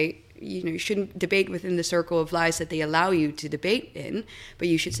just say, you shouldn't debate within the circle of lies that they allow you to debate in, but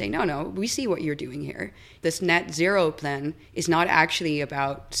you should say, no, we see what you're doing here. This net zero plan is not actually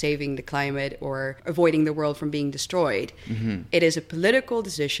about saving the climate or avoiding the world from being destroyed. Mm-hmm. It is a political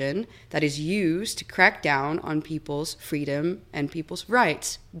decision that is used to crack down on people's freedom and people's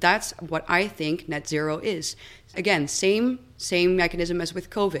rights. That's what I think net zero is. Again, same mechanism as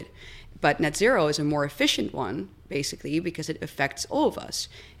with COVID. But net zero is a more efficient one, basically, because it affects all of us.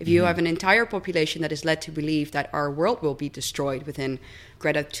 If you have an entire population that is led to believe that our world will be destroyed within,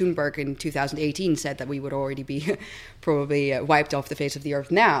 Greta Thunberg in 2018 said that we would already be probably wiped off the face of the earth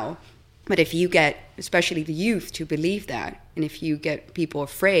now. But if you get, especially the youth, to believe that, and if you get people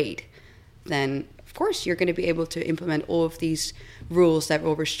afraid, then of course you're going to be able to implement all of these rules that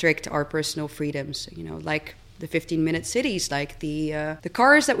will restrict our personal freedoms, like the 15-minute cities, like the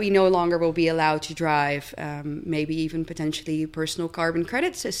cars that we no longer will be allowed to drive, maybe even potentially personal carbon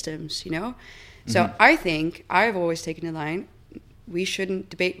credit systems, So I think I've always taken the line, we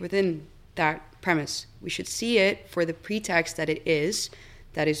shouldn't debate within that premise. We should see it for the pretext that it is,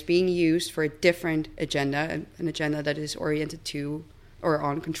 that is being used for a different agenda, an agenda that is oriented to or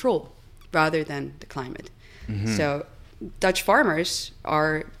on control rather than the climate. Mm-hmm. So Dutch farmers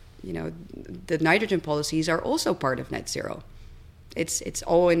are, the nitrogen policies are also part of net zero. It's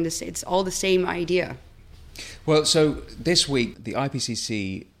all it's all the same idea. Well, so this week the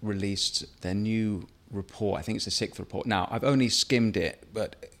IPCC released their new report. I think it's the 6th report. Now, I've only skimmed it,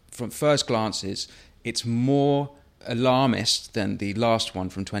 but from first glances, it's more alarmist than the last one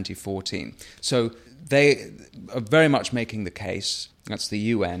from 2014. So they are very much making the case, that's the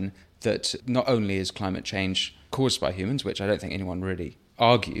UN, that not only is climate change caused by humans, which I don't think anyone really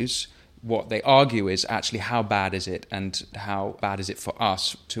argues. What they argue is actually how bad is it and how bad is it for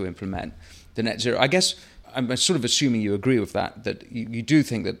us to implement the net zero. I guess I'm sort of assuming you agree with that you do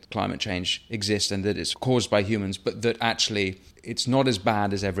think that climate change exists and that it's caused by humans, but that actually it's not as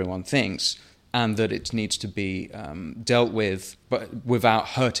bad as everyone thinks and that it needs to be dealt with but without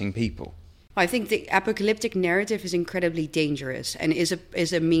hurting people. I think the apocalyptic narrative is incredibly dangerous and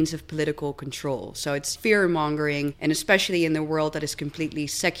is a means of political control. So it's fear-mongering, and especially in the world that is completely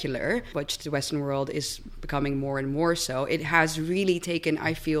secular, which the Western world is becoming more and more so, it has really taken,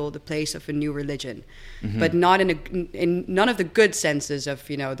 I feel, the place of a new religion, but not in none of the good senses of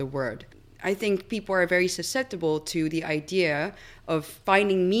the word. I think people are very susceptible to the idea of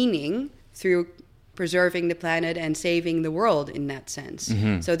finding meaning through preserving the planet and saving the world in that sense.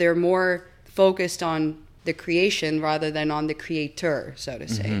 So they're more focused on the creation rather than on the creator, so to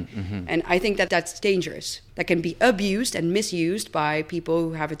say. And I think that that's dangerous. That can be abused and misused by people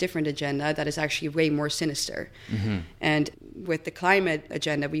who have a different agenda that is actually way more sinister. And with the climate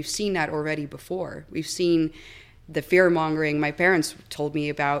agenda, we've seen that already before. We've seen the fear-mongering. My parents told me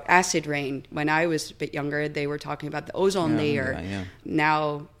about acid rain. When I was a bit younger, they were talking about the ozone layer.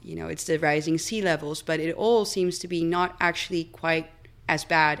 Now, it's the rising sea levels, but it all seems to be not actually quite as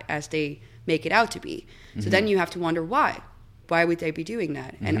bad as they make it out to be. So then you have to wonder why. Why would they be doing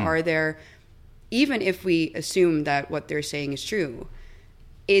that? And are there, even if we assume that what they're saying is true,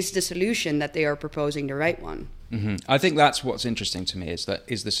 is the solution that they are proposing the right one? I think that's what's interesting to me, is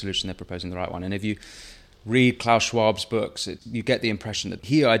the solution they're proposing the right one. And if you read Klaus Schwab's books, you get the impression that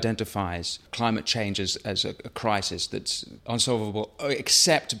he identifies climate change as a crisis that's unsolvable,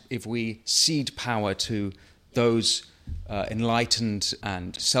 except if we cede power to those enlightened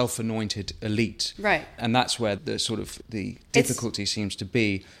and self-anointed elite. Right. And that's where the difficulty seems to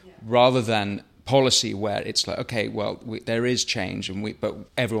be, rather than policy where it's like, okay, well, there is change, but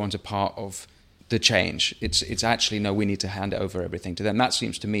everyone's a part of the change. It's actually, no, we need to hand over everything to them. That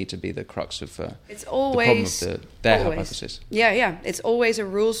seems to me to be the crux of it's always, the problem of their hypothesis. Yeah. It's always a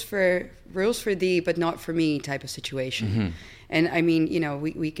rules for thee, but not for me type of situation. And I mean,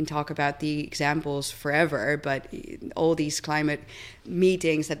 we can talk about the examples forever, but all these climate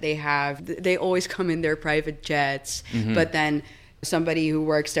meetings that they have, they always come in their private jets. But then somebody who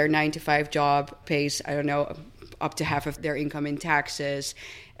works their 9-to-5 job pays, I don't know, up to half of their income in taxes,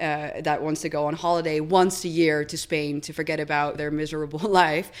 that wants to go on holiday once a year to Spain to forget about their miserable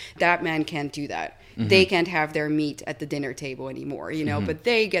life. That man can't do that. They can't have their meat at the dinner table anymore, but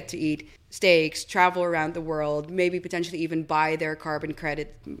they get to eat stakes, travel around the world, maybe potentially even buy their carbon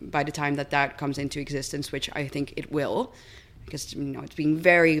credit by the time that comes into existence, which I think it will, because it's being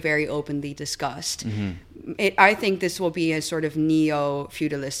very, very openly discussed. I think this will be a sort of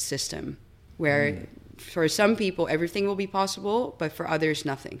neo-feudalist system where for some people everything will be possible, but for others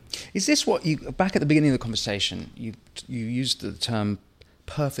nothing. Is this what you, back at the beginning of the conversation, you used the term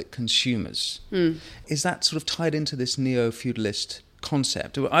perfect consumers. Is that sort of tied into this neo-feudalist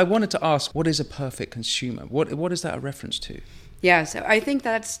concept? I wanted to ask, what is a perfect consumer? What is that a reference to? Yeah, so I think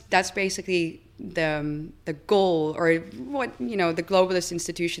that's basically the goal, or what the globalist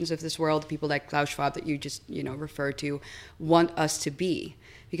institutions of this world, people like Klaus Schwab that you just refer to, want us to be.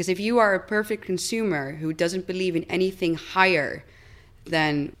 Because if you are a perfect consumer who doesn't believe in anything higher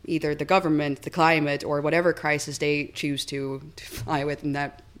than either the government, the climate, or whatever crisis they choose to fly with in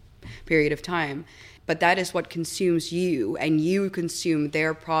that period of time, but that is what consumes you, and you consume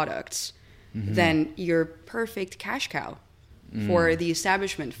their products, then you're perfect cash cow for the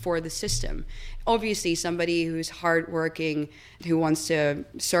establishment, for the system. Obviously, somebody who's hardworking, who wants to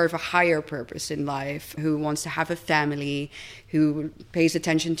serve a higher purpose in life, who wants to have a family, who pays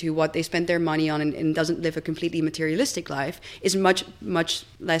attention to what they spend their money on and doesn't live a completely materialistic life, is much, much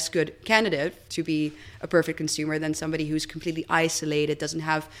less good candidate to be a perfect consumer than somebody who's completely isolated, doesn't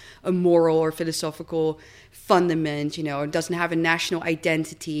have a moral or philosophical fundament, doesn't have a national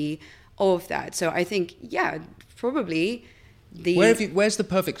identity, all of that. So I think, probably... Where's the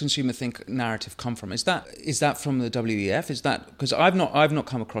perfect consumer narrative come from? Is that from the WEF? Is that because I've not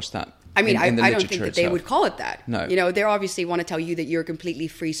come across that? I mean, in the I don't think that they would call it that. No, they obviously want to tell you that you're a completely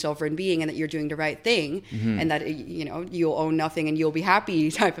free, sovereign being and that you're doing the right thing, and that you'll own nothing and you'll be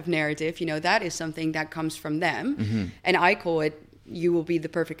happy type of narrative. That is something that comes from them, and I call it. You will be the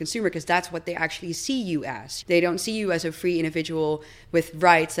perfect consumer because that's what they actually see you as. They don't see you as a free individual with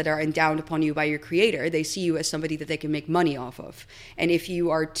rights that are endowed upon you by your creator. They see you as somebody that they can make money off of. And if you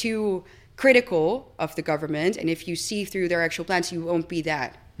are too critical of the government and if you see through their actual plans, you won't be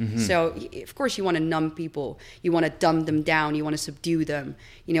that. So, of course, you want to numb people. You want to dumb them down. You want to subdue them,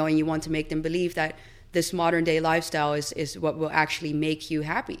 and you want to make them believe that this modern day lifestyle is what will actually make you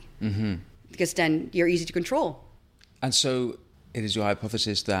happy. Because then you're easy to control. And so... it is your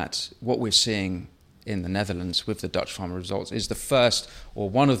hypothesis that what we're seeing in the Netherlands with the Dutch farmer results is the first, or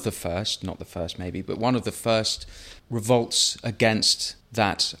one of the first, not the first maybe, but one of the first revolts against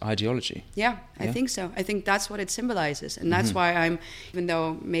that ideology. Yeah, I think so. I think that's what it symbolizes. And that's why even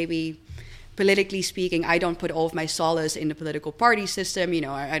though maybe politically speaking, I don't put all of my solace in the political party system.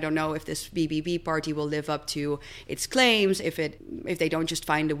 I don't know if this BBB party will live up to its claims, if they don't just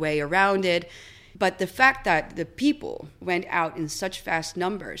find a way around it. But the fact that the people went out in such vast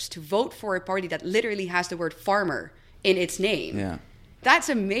numbers to vote for a party that literally has the word farmer in its name, that's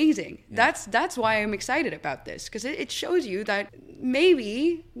amazing. Yeah. That's why I'm excited about this, because it shows you that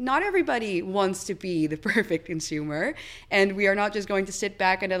maybe not everybody wants to be the perfect consumer, and we are not just going to sit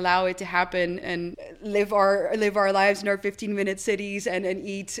back and allow it to happen and live our lives in our 15-minute cities and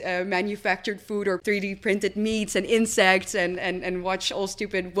eat manufactured food or 3D printed meats and insects and watch all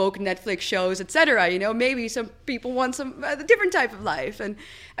stupid woke Netflix shows, etc. Maybe some people want some different type of life, and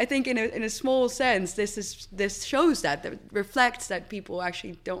I think in a small sense this shows that reflects that people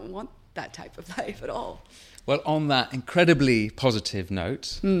actually don't want that type of life at all. Well, on that incredibly positive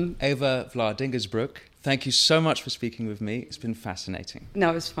note, Eva Vlaardingerbroek, thank you so much for speaking with me. It's been fascinating.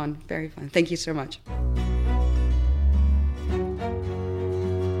 No, it was fun. Very fun. Thank you so much.